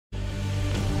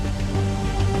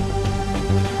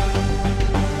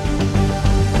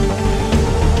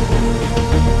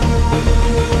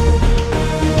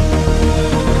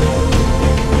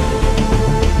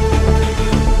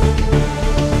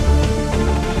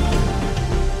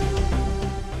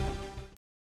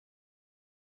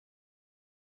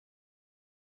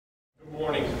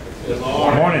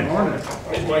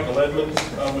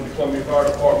Columbia Fire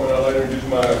Department. I'd like to introduce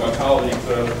my colleagues,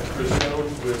 Chris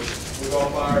Jones with All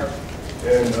Fire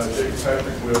and Jake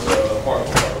Patrick with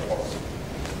Hartsville Fire Department.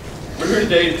 We're here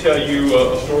today to tell you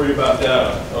a story about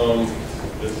data.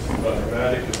 It's not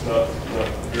dramatic, it's not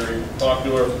very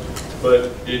popular, but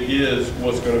it is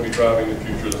what's going to be driving the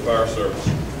future of the fire service.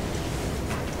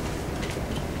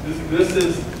 This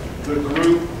is the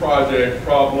group project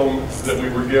problem that we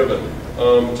were given.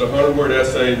 It's a 100-word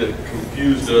essay that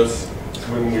confused us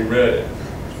when we read it.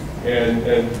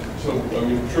 And so, I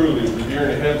mean, truly, it was a deer in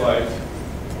the headlights,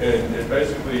 and it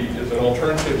basically is an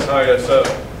alternative to ISO.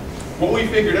 What we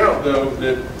figured out, though,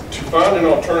 that to find an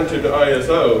alternative to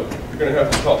ISO, you're going to have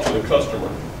to talk to the customer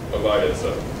of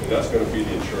ISO, and that's going to be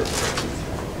the insurance company.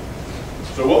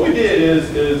 So what we did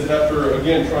is after,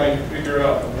 again, trying to figure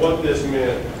out what this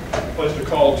meant, placed a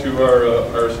call to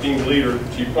our esteemed leader,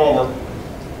 Chief Palmer,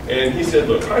 and he said,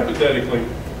 look, hypothetically,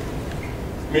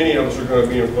 many of us are going to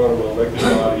be in front of an elected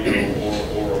body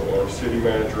or city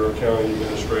manager or county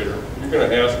administrator. You're going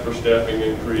to ask for staffing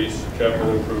increase,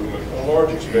 capital improvement, a large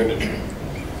expenditure.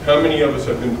 How many of us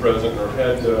have been present or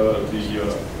had the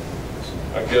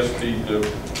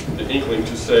inkling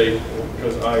to say, well,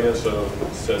 because ISO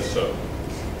says so?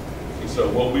 And so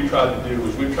what we tried to do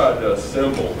was we tried to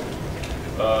assemble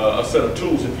a set of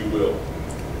tools, if you will,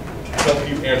 to help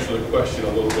you answer the question a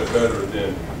little bit better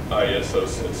than ISO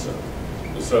says so.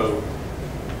 And so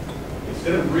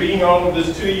instead of reading all of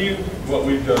this to you, what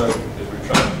we've done is we've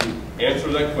tried to answer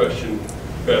that question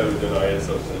better than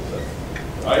ISO says so.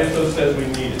 ISO says we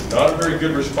need it. Not a very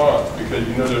good response, because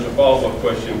you know there's a follow-up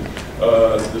question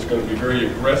that's going to be very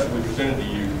aggressively presented to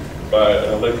you by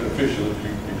an elected official if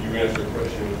you answer a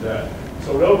question with that.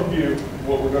 So an overview,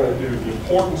 what we're going to do, the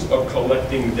importance of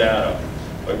collecting data.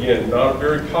 Again, not a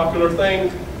very popular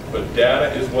thing, but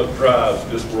data is what drives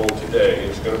this world today.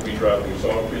 It's going to be driving. We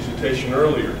saw a presentation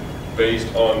earlier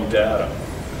based on data.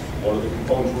 One of the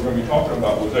components we're going to be talking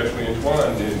about was actually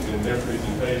entwined in their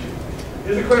presentation.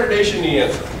 Is accreditation the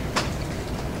answer?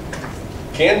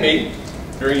 Can be.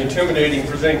 Very intimidating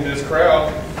presenting to this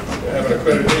crowd. I have an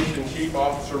accreditation chief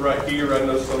officer right here. I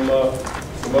know some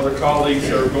other colleagues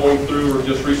are going through or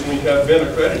just recently have been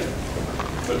accredited.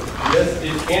 But yes,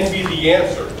 it can be the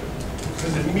answer,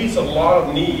 because it meets a lot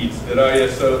of needs that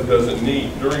ISO doesn't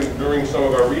need. During some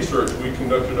of our research, we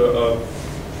conducted a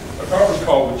conference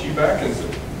call with Chief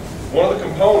Atkinson. One of the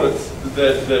components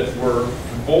that were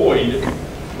void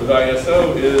with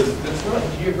ISO is it's not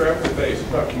geographically based,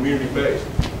 it's not community based.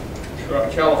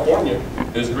 California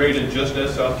is graded just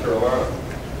as South Carolina.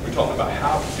 We talked about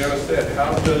how, Jenna said,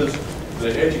 how does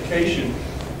the education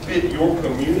fit your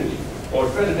community? Well,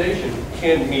 accreditation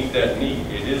can meet that need.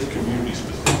 It is community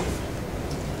specific.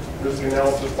 Risk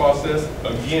analysis process,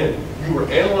 again, you are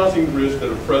analyzing the risks that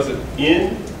are present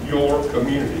in your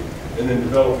community and then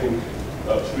developing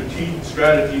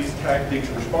strategies, tactics,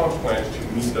 and response plans to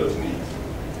meet those needs.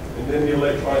 And then the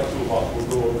electronic toolbox, we'll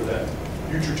go over that.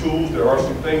 Future tools, there are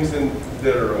some things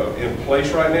that are in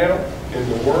place right now, in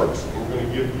the works. We're going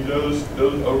to give you those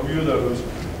overview of those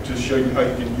to show you how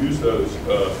you can use those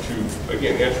to,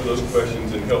 again, answer those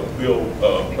questions and help build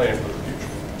a plan for the future.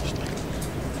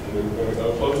 And then we're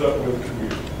going to close up with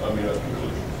conclusion.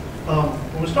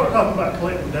 When we start talking about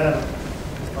collecting data,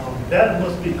 data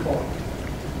must be caught.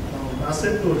 I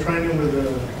sat through a training with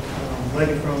a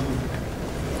lady from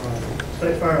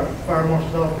State Fire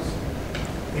Marshal's office,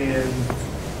 and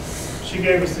she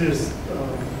gave us this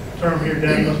term here,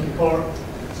 data must be caught.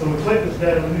 So when we collect this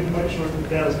data, we need to make sure that the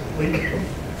data is complete.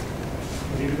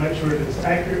 We need to make sure that it's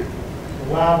accurate,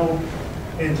 reliable,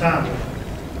 and timely.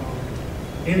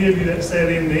 Any of you that sat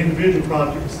in the individual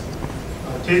projects,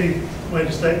 Teddy made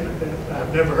a statement that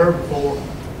I've never heard before.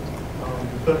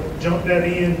 But jump that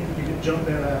in, you can jump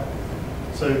that out.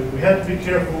 So we have to be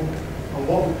careful on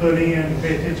what we put in,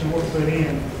 pay attention to what we put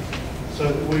in,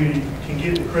 so that we can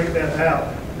get the correct data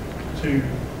out to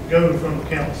go in front of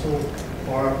the council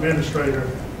or our administrator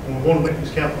when we want to make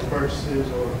these capital purchases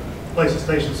or place a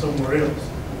station somewhere else.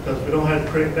 Because if we don't have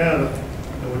the correct data,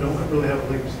 then we don't really have a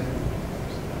legal standard.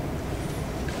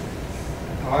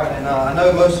 All right, and I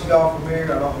know most of y'all from here,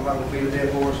 I don't know if to beat a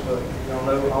dead horse, but y'all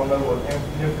know what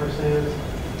NFIRS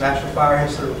is, National Fire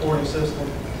Incident Reporting System.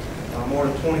 More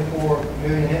than 24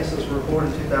 million incidents were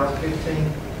reported in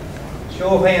 2015. Show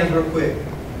of hands real quick.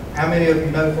 How many of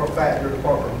you know for a fact your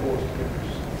department reports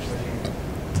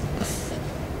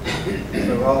figures?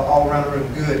 So all around the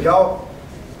room, good. Y'all,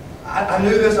 I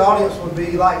knew this audience would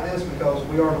be like this because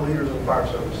we are the leaders of the fire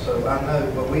service, so I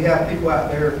know, but we have people out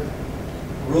there,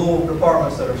 rural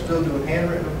departments that are still doing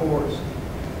handwritten reports,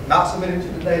 not submitted to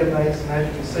the database, and as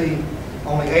you can see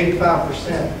only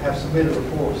 85% have submitted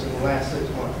reports in the last 6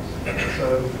 months.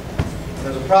 So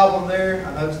there's a problem there.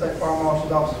 I know the State Fire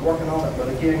Marshal's Office is working on it, but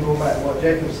again, going back to what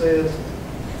Jacob says,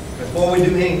 before we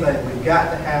do anything, we've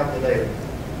got to have the data.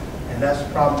 And that's the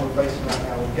problem we're facing right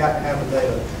now. We've got to have the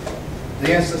data.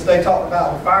 The instance they talked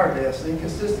about with fire deaths,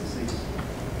 inconsistencies,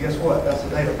 guess what? That's a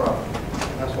data problem.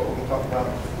 And that's what we're going to talk about a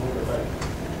little bit later.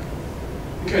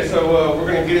 Okay, so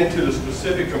we're going to get into the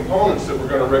specific components that we're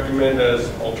going to recommend as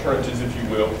alternatives, if you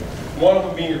will. One of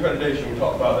them being accreditation. We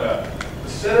talked about that. The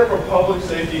Center for Public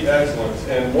Safety Excellence,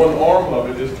 and one arm of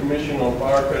it is Commission on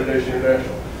Fire Accreditation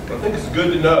International. But I think it's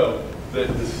good to know that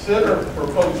the Center for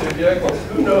Public Safety Excellence,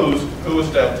 who knows who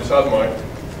established, besides Mike,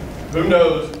 who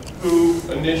knows who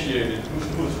initiated,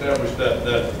 who established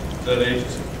that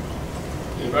agency?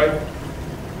 Anybody?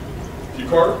 Chief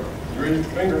Carter, you raise your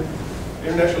finger.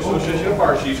 International Association of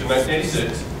Fire Chiefs in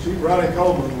 1986. Chief Ronnie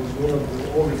Coleman was one of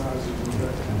the organizers of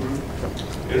that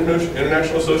group.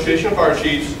 International Association of Fire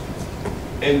Chiefs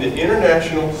and the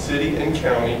International City and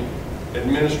County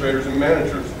Administrators and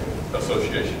Managers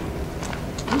Association.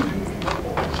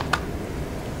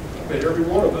 I bet every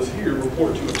one of us here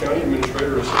report to a county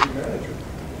administrator or city manager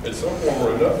in some form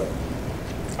or another.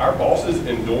 Our bosses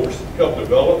endorse, help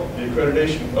develop the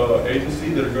accreditation agency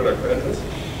that are going to accredit us.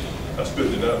 That's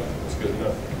good to know. That's good to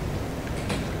know.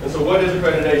 And so what is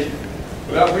accreditation?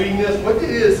 Without reading this, what it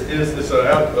is it's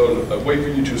a way for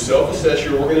you to self-assess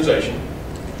your organization,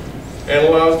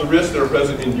 analyze the risks that are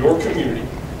present in your community,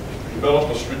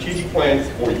 develop a strategic plan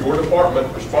for your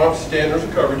department, response standards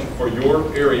of coverage for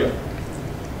your area,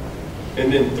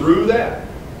 and then through that,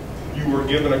 you were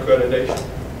given accreditation.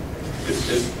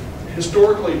 It's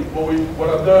historically, what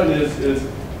I've done is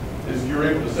you're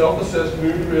able to self-assess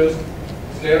community risk,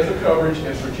 standards of coverage,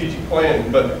 and strategic plan.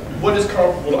 But what is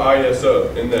comparable to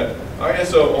ISO in that?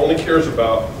 ISO only cares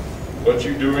about what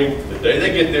you're doing the day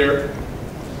they get there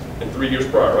and 3 years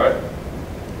prior, right?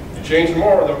 You change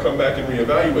tomorrow, they'll come back and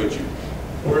reevaluate you.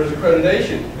 Whereas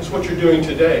accreditation is what you're doing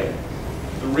today,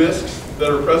 the risks that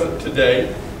are present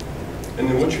today, and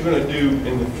then what you're going to do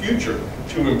in the future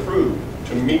to improve,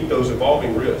 to meet those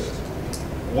evolving risks.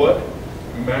 What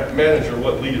manager,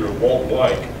 what leader won't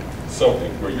like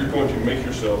something where you're going to make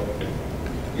yourself,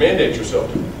 mandate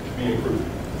yourself to be improved?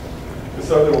 And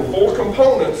so there were 4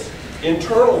 components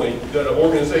internally that an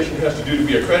organization has to do to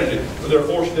be accredited. But there are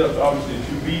 4 steps, obviously,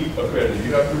 to be accredited.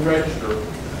 You have to register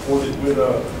with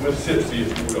SCSFA,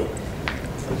 if you will.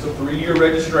 It's a 3-year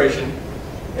registration,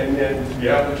 and then the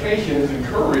application is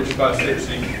encouraged by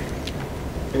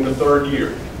SCSFA in the 3rd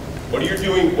year. What are you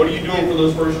doing for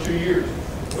those first 2 years?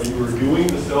 Well, you are doing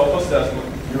the self-assessment,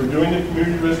 you're doing the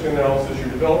community risk analysis, you're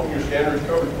developing your standards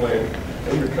coverage plan,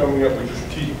 and you're coming up with your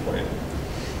strategic plan.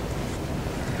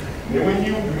 And then when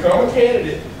you become a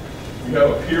candidate, you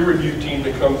have a peer review team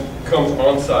that comes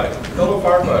on site, fellow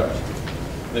firefighters,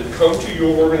 that come to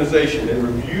your organization and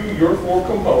review your 4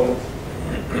 components,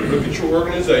 look at your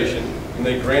organization, and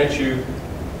they grant you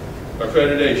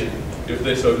accreditation if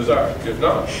they so desire. If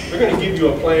not, they're going to give you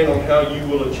a plan on how you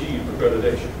will achieve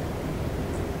accreditation.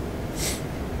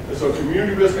 And so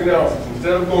community risk analysis,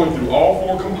 instead of going through all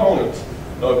 4 components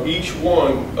of each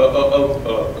one of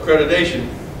accreditation,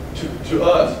 to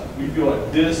us, we feel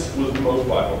like this was the most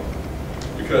vital.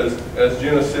 Because as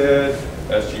Jenna said,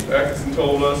 as Chief Atkinson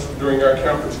told us during our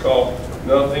conference call,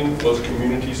 nothing was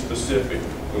community specific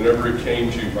whenever it came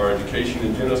to our education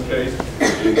in Jenna's case,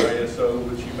 and ISO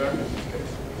with Chief Atkinson's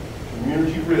case.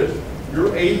 Community risk.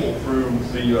 You're able, through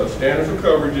the standards of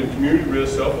coverage and community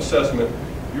risk self-assessment,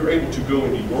 you're able to go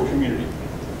into your community.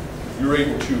 You're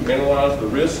able to analyze the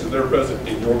risks that are present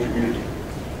in your community.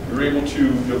 You're able to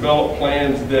develop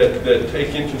plans that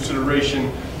take in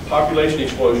consideration population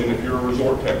explosion if you're a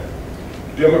resort town.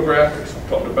 Demographics, we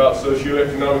talked about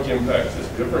socioeconomic impacts. It's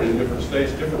different in different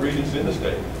states, different regions in the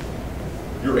state.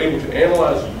 You're able to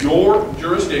analyze your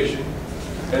jurisdiction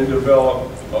and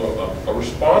develop a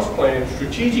response plan,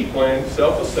 strategic plan,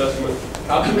 self-assessment,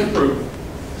 how to improve,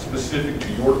 specific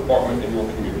to your department and your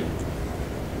community.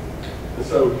 And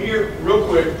so here, real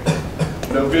quick,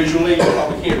 visually, you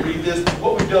probably can't read this, but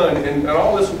what we've done, and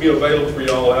all this will be available for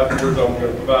y'all afterwards. I'm going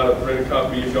to provide a printed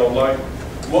copy if y'all like.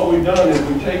 What we've done is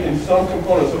we've taken some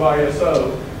components of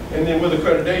ISO and then with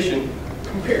accreditation,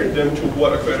 compared them to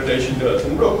what accreditation does.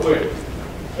 And real quick,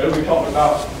 as we talked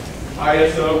about,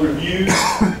 ISO reviews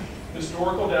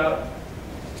historical data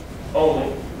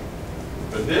only,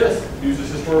 but this uses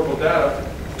historical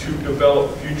data to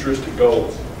develop futuristic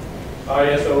goals.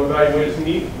 ISO evaluates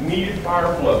needed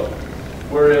fire flow,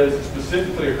 whereas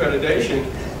specifically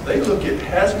accreditation, they look at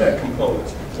hazmat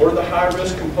components or the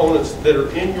high-risk components that are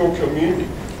in your community.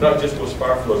 not just what's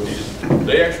fire flow needed.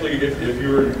 They actually, if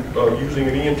you're using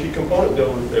an EMT component,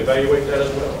 they'll evaluate that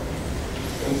as well,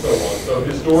 and so on. So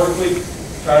historically,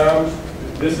 times,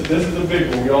 this is a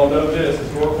big one. We all know this.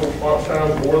 Historical response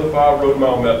times or the 5 road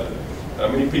mile method. How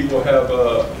many people have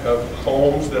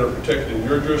homes that are protected in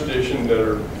your jurisdiction that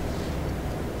are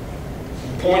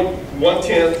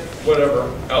 0.1/10,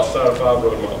 whatever, outside of 5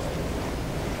 road miles?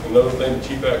 Another thing that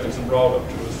Chief Atkinson brought up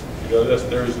to us, you know,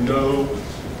 there is no,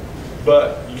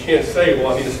 but you can't say,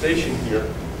 well, I need a station here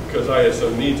because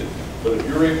ISO needs it. But if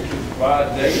you're able to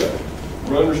provide data,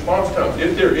 run response times,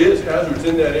 if there is hazards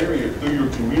in that area through your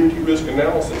community risk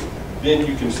analysis, then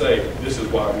you can say, this is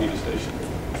why I need a station.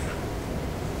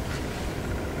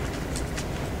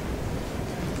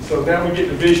 So now we get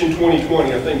to Vision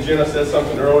 2020. I think Jenna said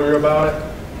something earlier about it,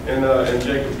 and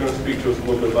Jake was going to speak to us a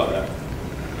little bit about that.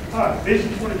 All right, Vision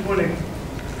 2020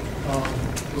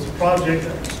 was a project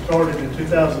that started in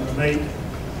 2008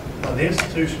 by the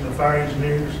Institution of Fire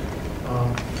Engineers,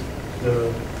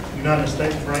 the United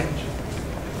States branch.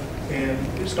 And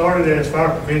it started as fire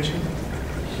prevention,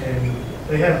 and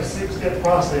they have a 6-step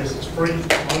process. It's free,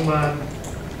 online,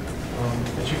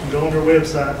 that you can go on their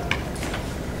website.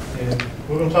 And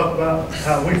we're going to talk about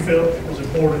how we felt it was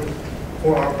important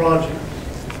for our project.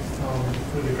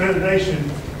 With accreditation,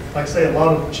 like I say, a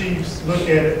lot of chiefs look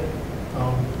at it,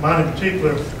 mine in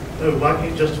particular, oh, I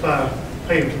can't justify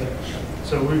paying for that.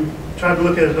 So we tried to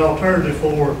look at an alternative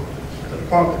for the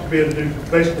department to be able to do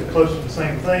basically close to the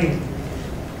same thing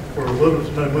for little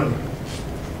to no money.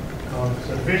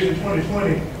 So Vision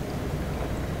 2020,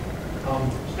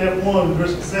 step 1,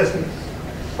 risk assessment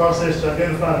process to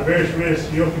identify the various risks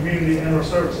in your community and our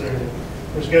service area,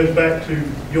 which goes back to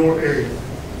your area.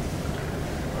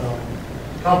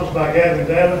 Accomplished by gathering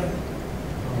data,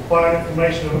 acquiring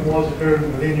information on what occurred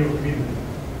within your community.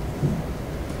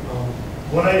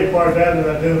 1A, acquire data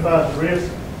that identifies the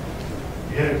risk.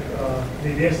 You have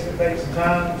need incident dates and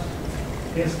times,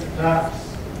 incident types,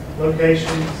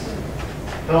 locations,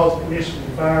 cause, conditions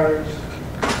of fires,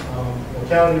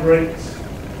 mortality rates,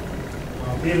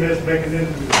 EMS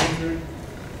mechanisms of injury,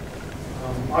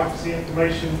 occupancy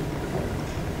information,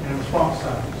 and response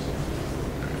times,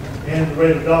 and the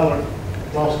rate of dollar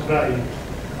loss of value.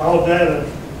 All data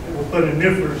that we'll put in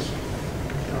NIFRs,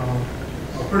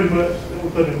 or pretty much that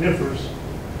we'll put in NIFRs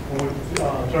when we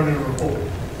turn in a report.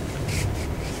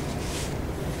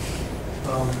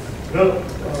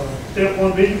 Step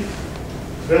 1B,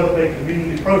 develop a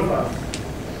community profile.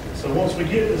 So once we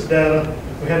get this data,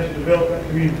 we have to develop that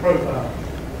community profile.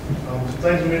 Some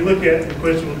things we look at, the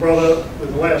question was brought up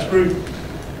with the last group,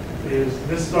 is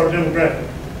this is our demographic.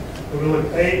 We're going to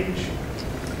look at age,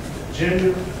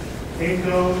 gender,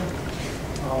 income,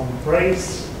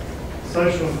 race,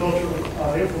 social and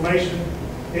cultural information,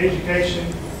 education,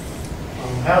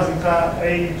 housing type,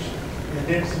 age, and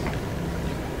density.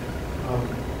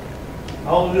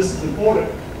 All of this is important,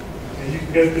 and you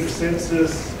can go through the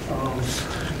census.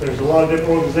 There's a lot of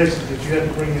different organizations that you have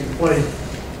to bring into play.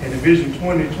 And in Vision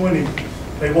 2020,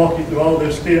 they walk you through all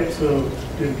those steps of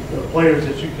the players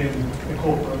that you can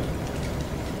incorporate.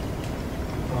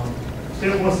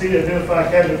 Step 1C, identify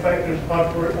casual factors,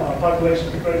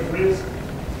 population control risk,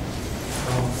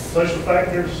 social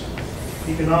factors,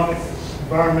 economic,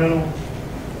 environmental,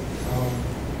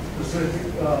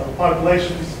 specific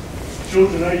populations,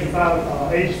 children age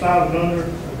 5 and under,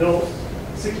 adults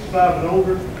 65 and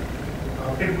older,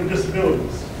 people with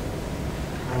disabilities,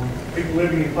 people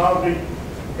living in poverty,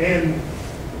 and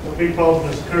the big problem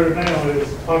that's occurred now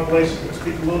is populations that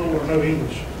speak little or no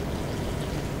English.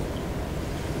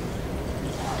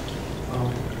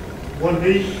 1D,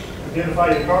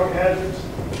 identify your target hazards.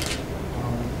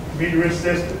 Community risk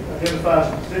assessment identifies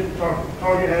specific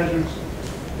target hazards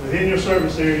within your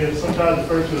service area, sometimes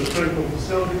referred to as critical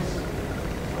facilities.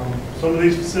 Some of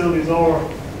these facilities are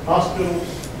hospitals,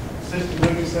 assisted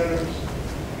living centers,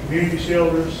 community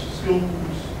shelters, schools,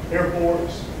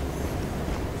 airports,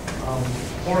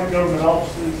 important government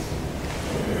offices,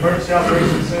 emergency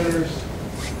operations centers,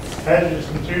 hazardous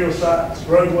material sites,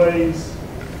 roadways,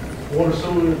 water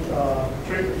sewer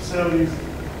treatment facilities,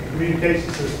 and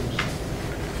communication systems.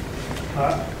 All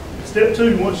right. Step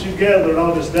 2, once you've gathered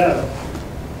all this data,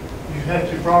 you have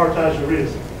to prioritize your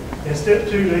risk. In step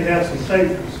 2, they have some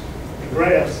tables and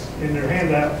graphs in their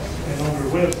handouts and on their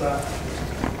website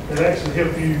that actually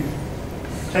help you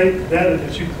take the data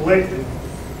that you collected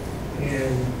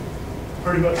and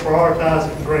pretty much prioritize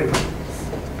it and grade it.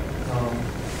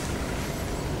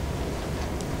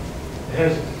 It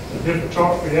has a different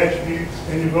chart for the attributes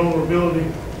and your vulnerability.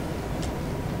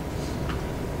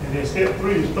 And then step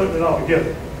 3 is putting it all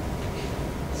together.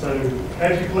 So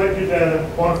as you collect your data,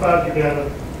 quantify your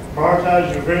data,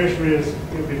 prioritize your various risks,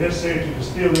 it will be necessary to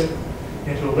distill it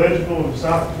into a legible and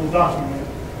decipherable document.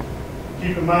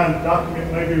 Keep in mind, the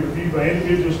document may be reviewed by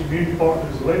individuals, community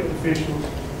partners, elected officials,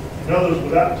 and others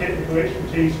without technical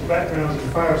expertise or backgrounds in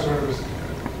the fire service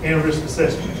and risk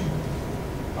assessment.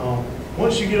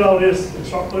 Once you get all this and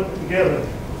start putting it together,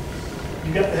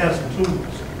 you got to have some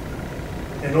tools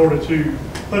in order to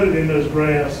put it in those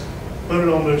graphs, put it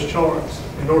on those charts,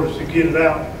 in order to get it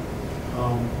out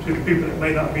to the people that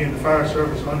may not be in the fire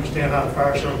service and understand how the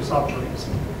fire service operates.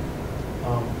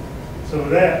 So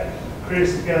with that,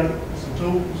 Chris has got some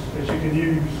tools that you can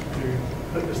use to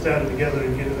put this data together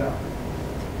and get it out.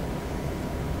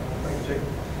 Thank you, Chief.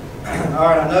 All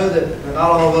right, I know that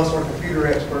not all of us are computer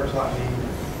experts like me.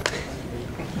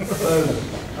 So,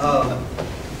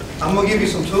 I'm going to give you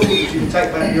some tools that you can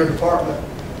take back to your department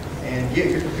and get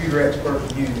your computer expert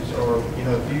to use, or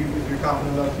if you're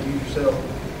confident enough to use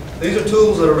yourself. These are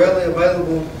tools that are readily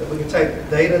available that we can take the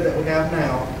data that we have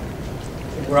now.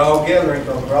 We're all gathering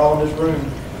from. We're all in this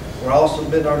room. We're all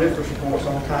submitting our NIFRS reports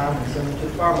on time and sending them to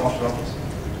the fire marshal's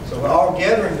office. So we're all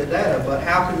gathering the data, but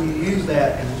how can you use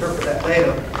that and interpret that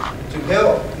data to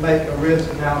help make a risk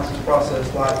analysis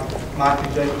process like Mike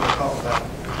and Jacob talked about?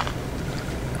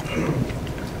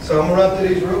 So I'm going to run through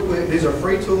these real quick. These are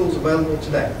free tools available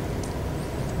today.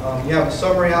 You have a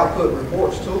summary output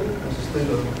reports tool. This is through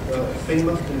the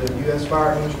FEMA, through the U.S.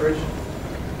 Fire Administration.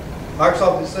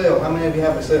 Microsoft Excel. How many of you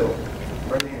have Excel?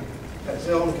 Right hand. Got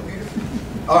Excel on the computer?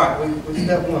 All right, we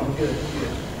step one. We're good.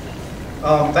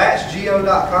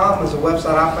 Batchgeo.com is a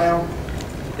website I found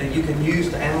that you can use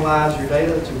to analyze your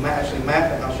data to actually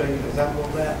map it. And I'll show you an example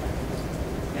of that.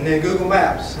 And then Google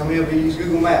Maps. How many of you use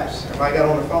Google Maps? Everybody got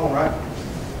on their phone, right?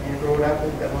 Android,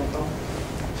 Apple, got on their phone.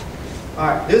 All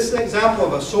right, this is an example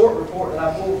of a SORT report that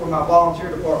I pulled from my volunteer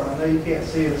department. I know you can't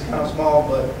see it, it's kind of small,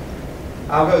 but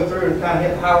I'll go through and kind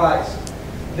of hit highlights.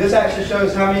 This actually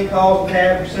shows how many calls we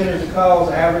had, percentage of calls,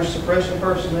 average suppression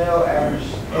personnel, average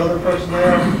other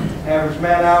personnel, average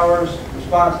man hours,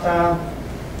 response time.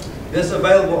 This is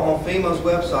available on FEMA's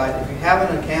website. If you have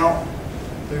an account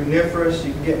through NIFRS,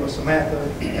 you can get with Samantha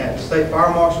at the State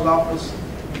Fire Marshal's office.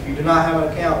 If you do not have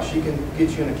an account, she can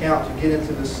get you an account to get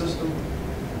into this system.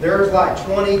 There's like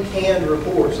 20 canned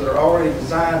reports that are already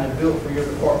designed and built for your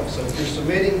department. So if you're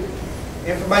submitting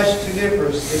information to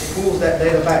NIFRS, it pulls that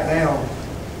data back down.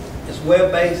 It's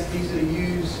web-based, easy to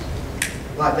use.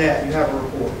 Like that, you have a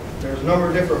report. There's a number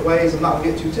of different ways. I'm not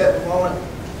going to get too technical on it.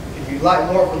 If you'd like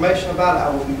more information about it, I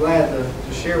will be glad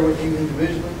to share with you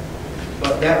individually.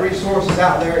 But that resource is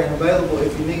out there and available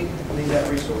if you need that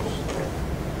resource.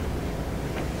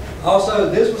 Also,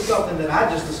 this was something that I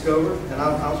just discovered, and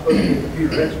I'm supposed to be a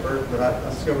computer expert, but I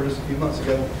discovered this a few months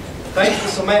ago. Thanks to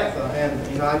Samantha,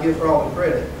 and I give her all the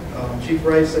credit. Chief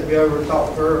Ray sent me over to talk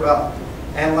to her about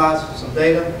analyzing some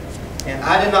data, and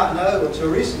I did not know until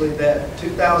recently that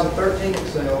 2013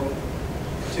 Excel,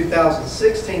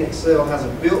 2016 Excel has a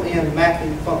built-in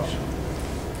mapping function.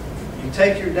 You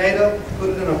take your data,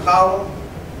 put it in a column,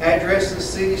 addresses,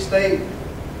 city, state,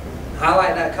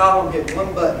 highlight that column, hit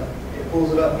one button.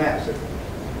 Pulls it up, maps it.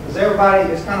 Because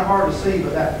everybody, it's kind of hard to see,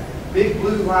 but that big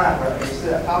blue line right there, you see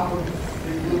that top one,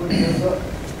 big blue one goes up?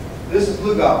 This is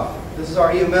LUGOF. This is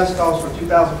our EMS calls for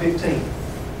 2015.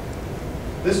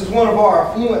 This is one of our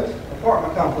affluent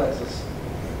apartment complexes.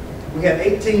 We had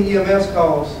 18 EMS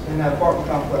calls in that apartment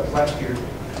complex last year.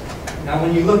 Now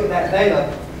when you look at that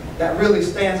data, that really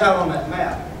stands out on that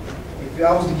map. If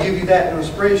I was to give you that in a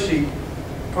spreadsheet,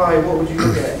 probably what would you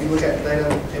look at? You look at the data,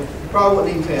 and you probably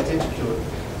wouldn't even pay attention to it.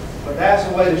 But that's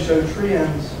a way to show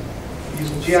trends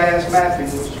using GIS mapping,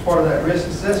 which is part of that risk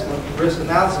assessment, risk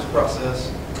analysis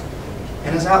process,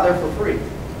 and it's out there for free.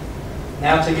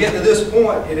 Now to get to this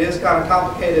point, it is kind of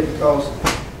complicated because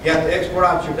you have to export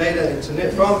out your data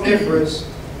from NIFRS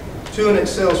to an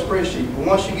Excel spreadsheet. But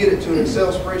once you get it to an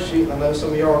Excel spreadsheet, I know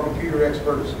some of y'all are computer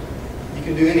experts, you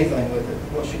can do anything with it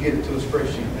once you get it to a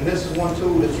spreadsheet. And this is one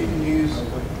tool that you can use.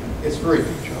 It's free.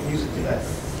 Use it today.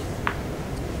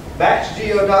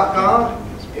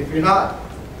 Batchgeo.com. If you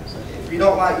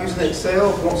don't like using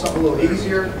Excel, if you want something a little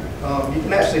easier, you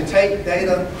can actually take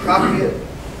data, copy it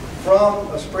from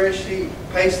a spreadsheet,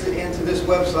 paste it into this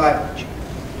website.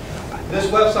 This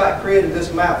website created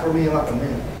this map for me in like a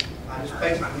minute. I just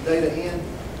pasted the data in,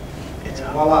 and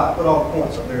voila, I put all the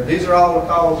points up there. These are all the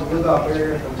calls that lived out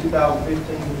there from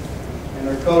 2015, and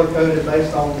they're color-coded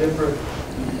based on different.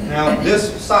 Now,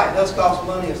 this site does cost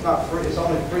money. It's not free. It's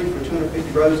only free for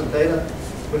 250 rows of data.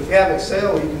 But if you have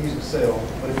Excel, you can use Excel.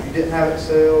 But if you didn't have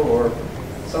Excel or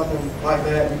something like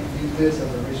that, you can use this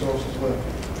as a resource as well.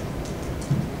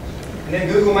 And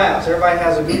then Google Maps. Everybody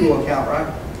has a Google account, right?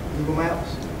 Google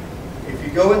Maps. If you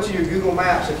go into your Google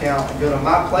Maps account and go to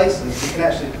My Places, you can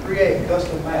actually create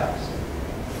custom maps.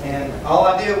 And all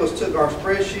I did was took our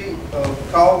spreadsheet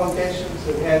of call locations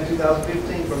that we had in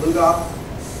 2015 for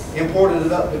LUDOC, imported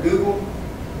it up to Google.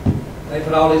 They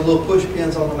put all these little push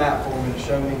pins on the map for me to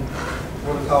show me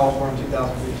where the calls were in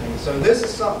 2015. So this is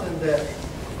something that,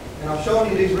 and I'm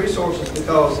showing you these resources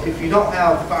because if you don't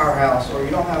have Firehouse or you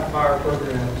don't have fire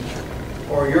programs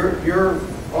or your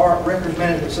records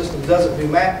management system doesn't do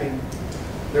mapping,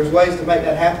 there's ways to make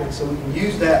that happen so we can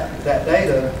use that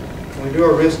data when we do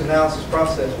our risk analysis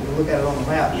process. We can look at it on the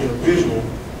map, get a visual.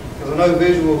 Because I know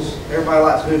visuals, everybody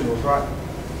likes visuals, right?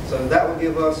 So that will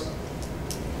give us,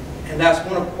 and that's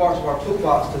one of the parts of our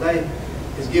toolbox today,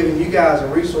 is giving you guys a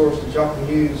resource that y'all can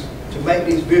use to make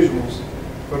these visuals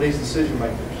for these decision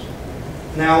makers.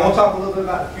 Now, I want to talk a little bit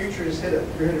about the future, just hit it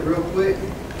real quick.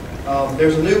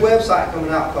 There's a new website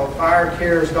coming out called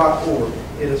firecares.org.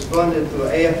 It is funded through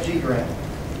an AFG grant.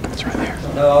 It's right there.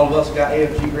 I know all of us got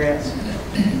AFG grants.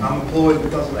 I'm employed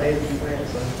because of the AFG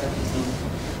grants.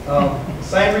 So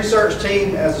same research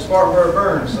team as the Spartanburg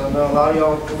Burns, so I know a lot of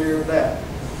y'all are familiar with that.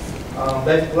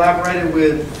 They've collaborated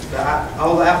with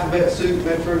all the alphabet soup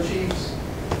Metro Chiefs.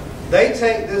 They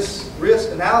take this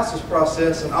risk analysis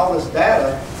process and all this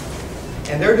data,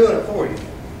 and they're doing it for you.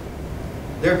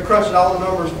 They're crunching all the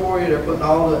numbers for you. They're putting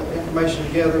all the information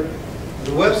together.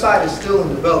 The website is still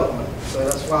in development, so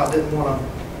that's why I didn't want to.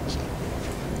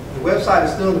 The website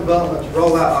is still in development to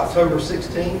roll out October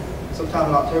 16th, sometime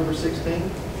in October 16th.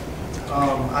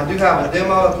 I do have a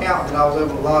demo account that I was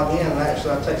able to log in, and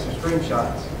actually I take some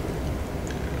screenshots.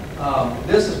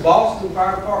 This is Boston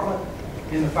Fire Department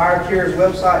in the Fire Cares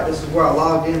website. This is where I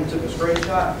logged in and took a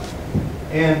screenshot.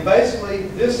 And basically,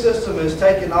 this system is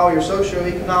taking all your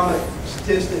socioeconomic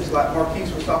statistics like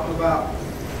Marquise was talking about,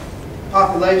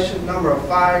 population, number of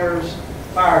fires,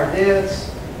 fire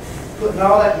deaths, putting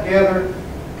all that together,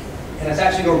 and it's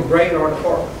actually going to grade our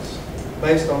departments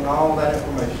based on all that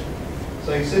information.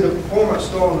 So you see the performance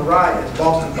score on the right is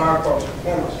Boston Fire Department's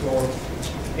performance score.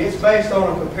 It's based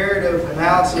on a comparative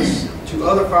analysis to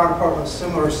other fire departments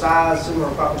similar size,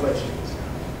 similar populations.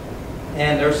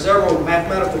 And there's several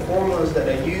mathematical formulas that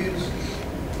they use,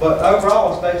 but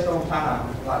overall it's based on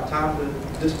time, like time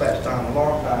to dispatch time,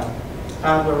 alarm time,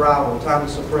 time to arrival, time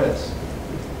to suppress.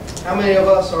 How many of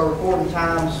us are recording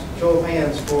times, show of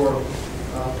hands, for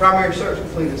primary search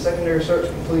completed, secondary search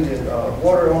completed,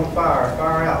 water on fire,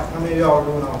 fire out? How many of y'all are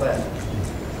doing all that?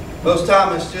 Most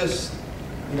time it's just,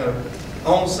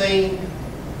 on scene,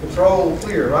 control,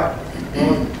 clear, right?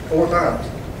 4 times.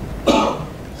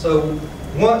 So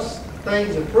once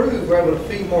things improve, we're able to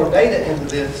feed more data into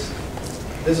this.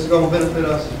 This is going to benefit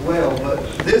us as well. But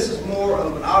this is more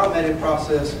of an automated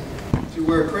process to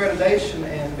where accreditation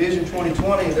and Vision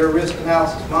 2020, their risk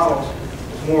analysis models,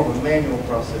 is more of a manual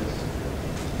process.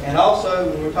 And also,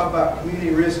 when we talk about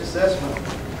community risk assessment,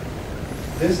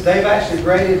 they've actually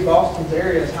graded Boston's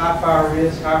area as high fire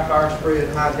risk, high fire spread,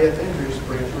 high death injury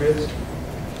spread risk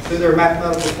through their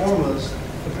mathematical formulas,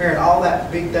 comparing all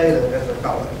that big data, as they're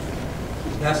calling it.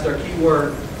 That's their key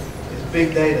word, is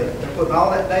big data. They're putting all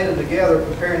that data together,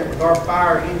 comparing it with our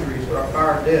fire injuries, with our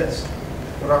fire deaths,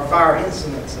 with our fire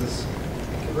incidences,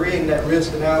 creating that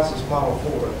risk analysis model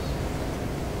for us.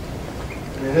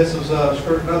 And this was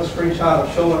another screenshot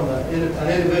of showing an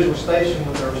individual station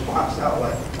with their response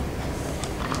outlay.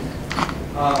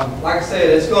 Like I said,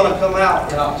 it's going to come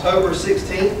out in October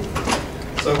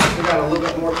 16th, so we've got a little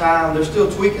bit more time. They're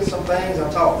still tweaking some things. I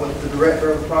talked with the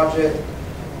director of the project.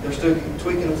 They're still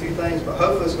tweaking a few things, but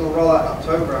hopefully it's going to roll out in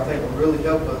October. I think will really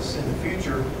help us in the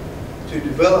future to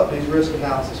develop these risk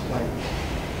analysis plans.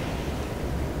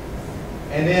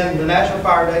 And then the National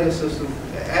Fire Data System.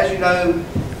 As you know,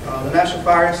 the National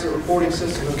Fire Incident Reporting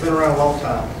System has been around a long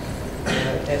time.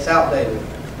 And it's outdated.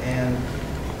 And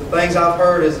the things I've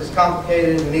heard is it's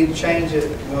complicated, we need to change it.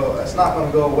 Well, it's not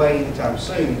going to go away anytime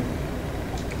soon.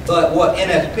 But what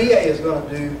NFPA is going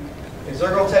to do is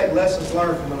they're going to take lessons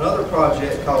learned from another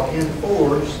project called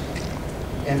N4s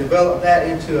and develop that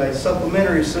into a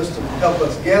supplementary system to help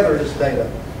us gather this data.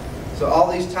 So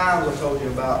all these times I told you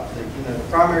about, the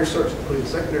primary search completed,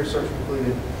 secondary search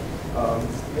completed,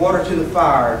 water to the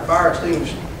fire, fire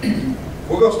extinguisher.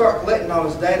 We're going to start collecting all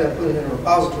this data and putting it in a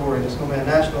repository. It's going to be a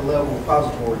national level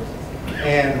repository.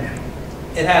 And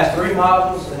it has 3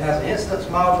 modules. It has an instance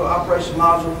module, operation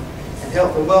module, and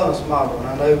health and wellness module. And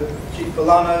I know, Chief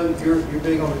Filano, you're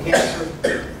big on the cancer.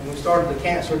 And we started the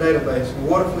cancer database. Well,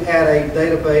 what if we had a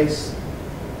database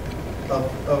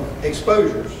of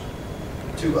exposures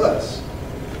to us?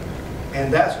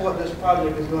 And that's what this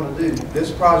project is going to do.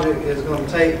 This project is going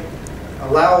to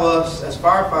allow us as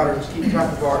firefighters to keep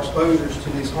track of our exposures to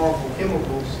these harmful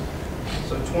chemicals.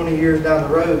 So 20 years down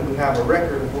the road, we have a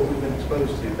record of what we've been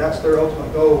exposed to. That's their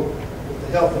ultimate goal with the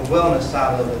health and wellness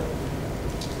side of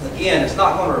it. Again, it's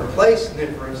not going to replace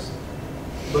NIFRS,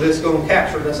 but it's going to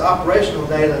capture this operational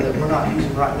data that we're not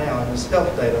using right now, and this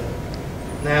health data.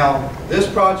 Now,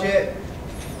 this project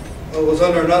was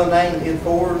under another name,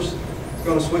 N4s. It's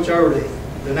going to switch over to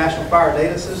the National Fire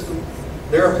Data System.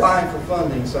 They're applying for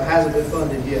funding, so it hasn't been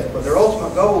funded yet. But their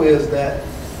ultimate goal is that,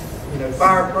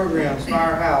 fire programs,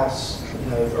 firehouse,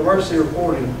 emergency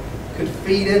reporting could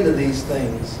feed into these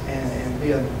things and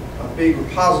be a big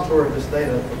repository of this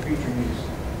data for future use.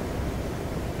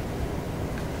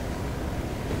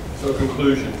 So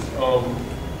conclusions.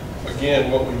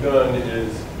 Again, what we've done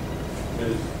is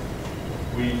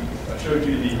I showed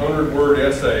you the 100-word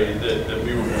essay that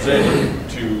we were presenting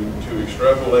to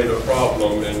extrapolate a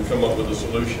problem and come up with a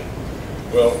solution.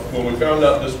 Well, when we found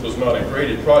out this was not a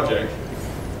graded project,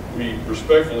 we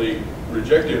respectfully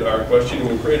rejected our question and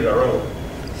we created our own.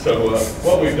 So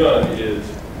what we've done is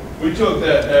we took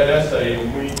that essay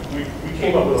and we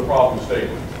came up with a problem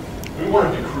statement. We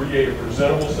wanted to create a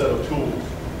presentable set of tools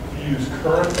to use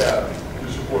current data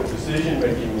to support decision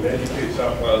making and educate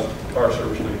Southwest Fire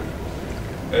Service leaders.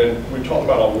 And we talked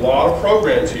about a lot of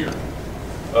programs here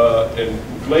and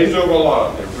glazed over a lot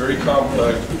of them. They're very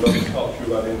complex. We'd love to talk to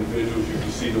you about individuals. You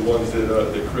can see the ones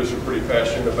that Chris are pretty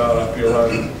passionate about. I feel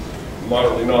I'm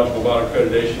moderately knowledgeable about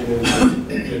accreditation and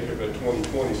Jacob at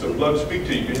 2020. So we'd love to speak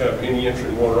to you if you have any interest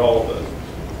in one or all of those.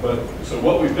 But so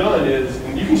what we've done is,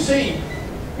 and you can see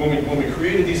when we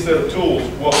created these set of tools,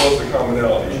 what was the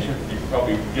commonality? You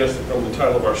probably guessed it from the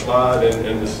title of our slide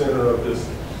and the center of this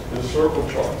circle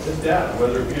chart. This data,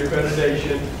 whether it be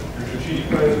accreditation, your strategic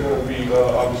plan is going to be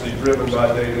obviously driven by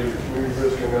data, your community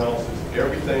risk analysis,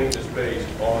 everything is based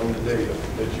on the data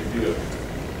that you give.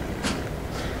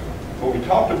 When we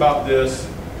talked about this,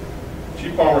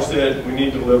 Chief Palmer said we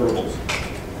need deliverables.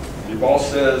 Your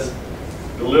boss says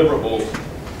deliverables,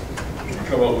 you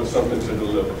come up with something to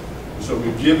deliver. So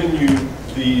we've given you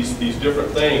these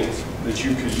different things that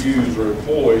you could use or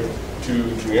employ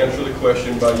to answer the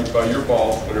question by your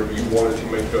boss whenever you wanted to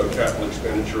make a capital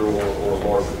expenditure or a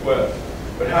large request.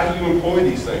 But how do you employ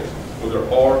these things? Well,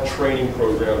 there are training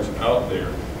programs out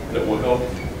there that will help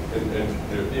you. And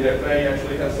the NFA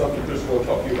actually has something. Chris will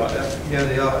talk to you about that. Yeah,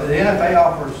 the NFA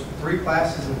offers 3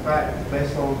 classes, in fact,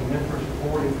 based on the NIFRS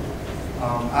reporting.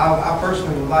 I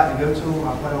personally would like to go to them.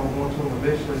 I plan on going to them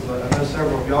eventually, but I know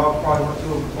several of y'all probably went to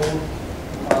them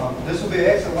before. This will be an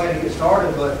excellent way to get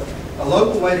started, but a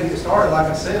local way to get started, like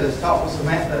I said, is talk with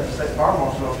Samantha at the State Fire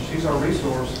Marshal's Office. She's our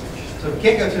resource. So if you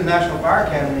can't go to the National Fire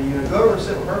Academy, go over and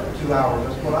sit with her for 2 hours.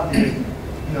 That's what I did,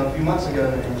 a few months ago,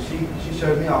 and she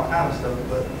showed me all kinds of stuff.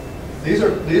 But these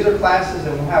are classes,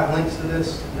 and we'll have links to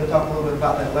this. We'll talk a little bit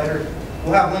about that later.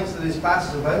 We'll have links to these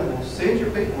classes available. Send your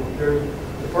people.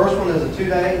 The first one is a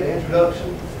 2-day, the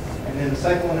introduction, and then the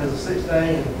second one is a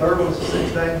 6-day, and the third one is a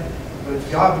 6-day. But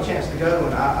if y'all have a chance to go,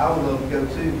 and I would love to go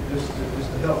too, just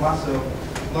to help myself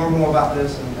learn more about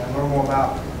this and learn more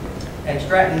about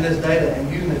extracting this data and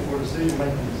using it for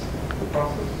decision-making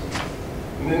process.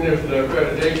 And then there's the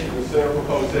accreditation, the Center for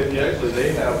Public Safety. Actually,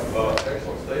 they have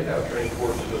excellence. They have training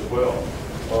courses as well.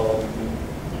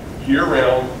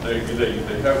 Year-round, they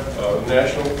have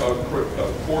national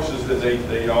courses that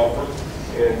they offer,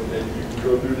 and you can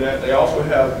go through that. They also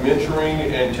have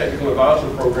mentoring and technical advisor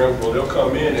programs where they'll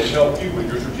come in and help you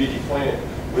with your strategic plan,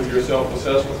 with your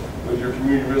self-assessment, with your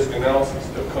community risk analysis.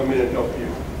 They'll come in and help you.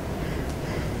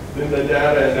 Then the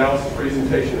data analysis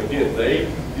presentation, again,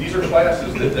 these are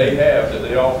classes that they have that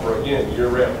they offer, again,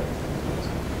 year-round.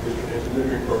 It's a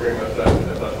mentoring program as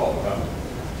I talked about.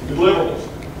 Deliverables.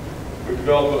 We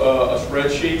developed a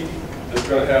spreadsheet that's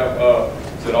going to have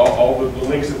all the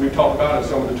links that we've talked about and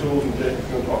some of the tools, and Jake's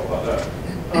going to talk about that.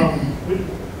 We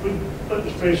put the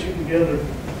spreadsheet together,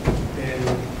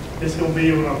 and it's going to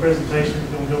be on our presentation.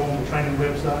 It's going to go on the training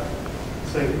website.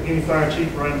 So any fire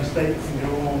chief around the state can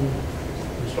go on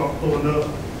and start pulling up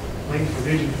links for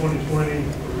Vision 2020,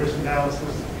 for risk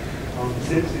analysis,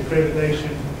 SCSFA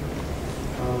accreditation,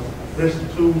 list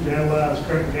of tools to analyze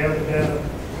current gathered data,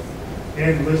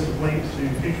 and a list of links to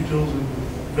future tools in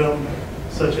development,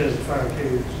 such as the fire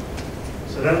carriers.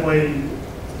 So that way,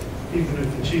 even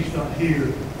if the chief's not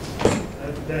here,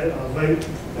 that data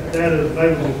is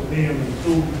available for them, and the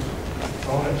tools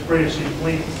on that spreadsheet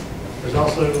link. There's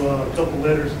also a couple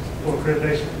letters for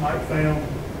accreditation that Mike found.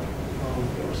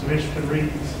 There were some interesting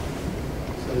reads.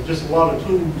 So just a lot of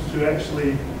tools to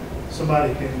actually,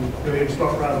 somebody can go ahead and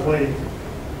start right away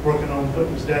working on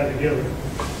putting this data together.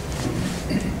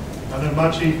 I know my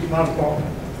chief, my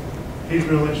department, he's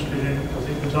real interested in it because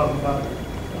he's been talking about it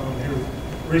here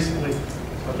recently.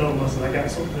 I told him, I said, I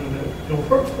got something that you'll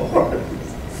work for.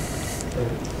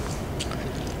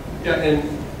 Yeah, and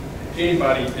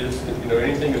anybody is,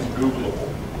 anything is Googleable.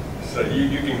 So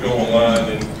you can go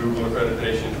online and Google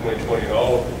accreditation 2020 and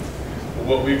all of them. But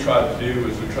what we've tried to do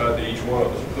is we've tried to each one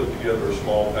of us put together a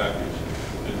small package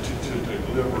to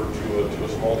deliver to a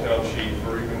small town chief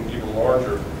or even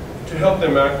larger to help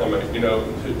them acclimate,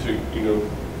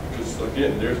 because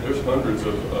again, there's hundreds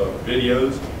of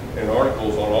videos and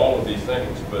articles on all of these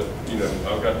things, but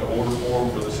I've got the order form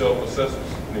for the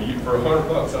self-assessments. For $100,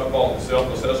 I bought the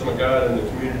self-assessment guide and the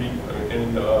community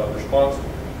response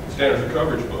standards of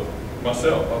coverage book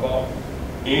myself. I bought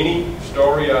any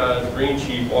starry-eyed green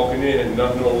chief walking in and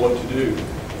not knowing what to do.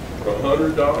 For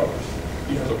 $100,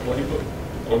 he has a playbook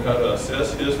on how to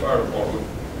assess his fire department,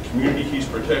 the community he's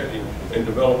protecting, and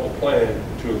develop a plan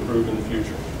to improve in the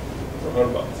future. For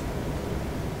 $100.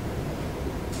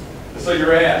 And so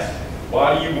you're asked,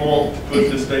 why do you want to put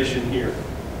this station here?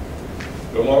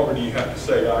 No longer do you have to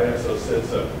say, ISO said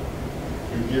so.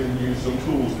 We've given you some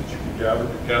tools that you can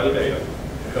gather data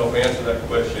to help answer that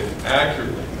question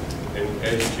accurately and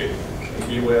educate and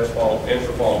be able to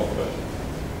answer follow-up questions.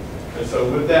 And so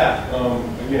with that,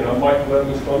 again, I'm Mike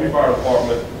Levin's Columbia Fire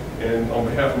Department, and on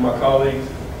behalf of my colleagues,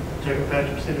 Jacob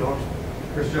Patrick, City Officer.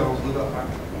 Chris Jones, look up.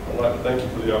 I'd like to thank you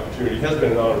for the opportunity. It has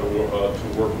been an honor to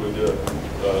work with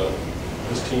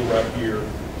this team right here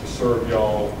to serve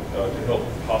y'all, to help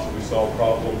possibly solve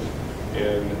problems,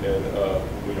 and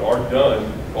we are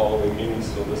done following any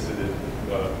solicited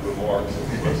remarks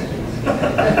and questions.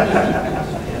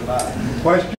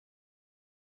 Question?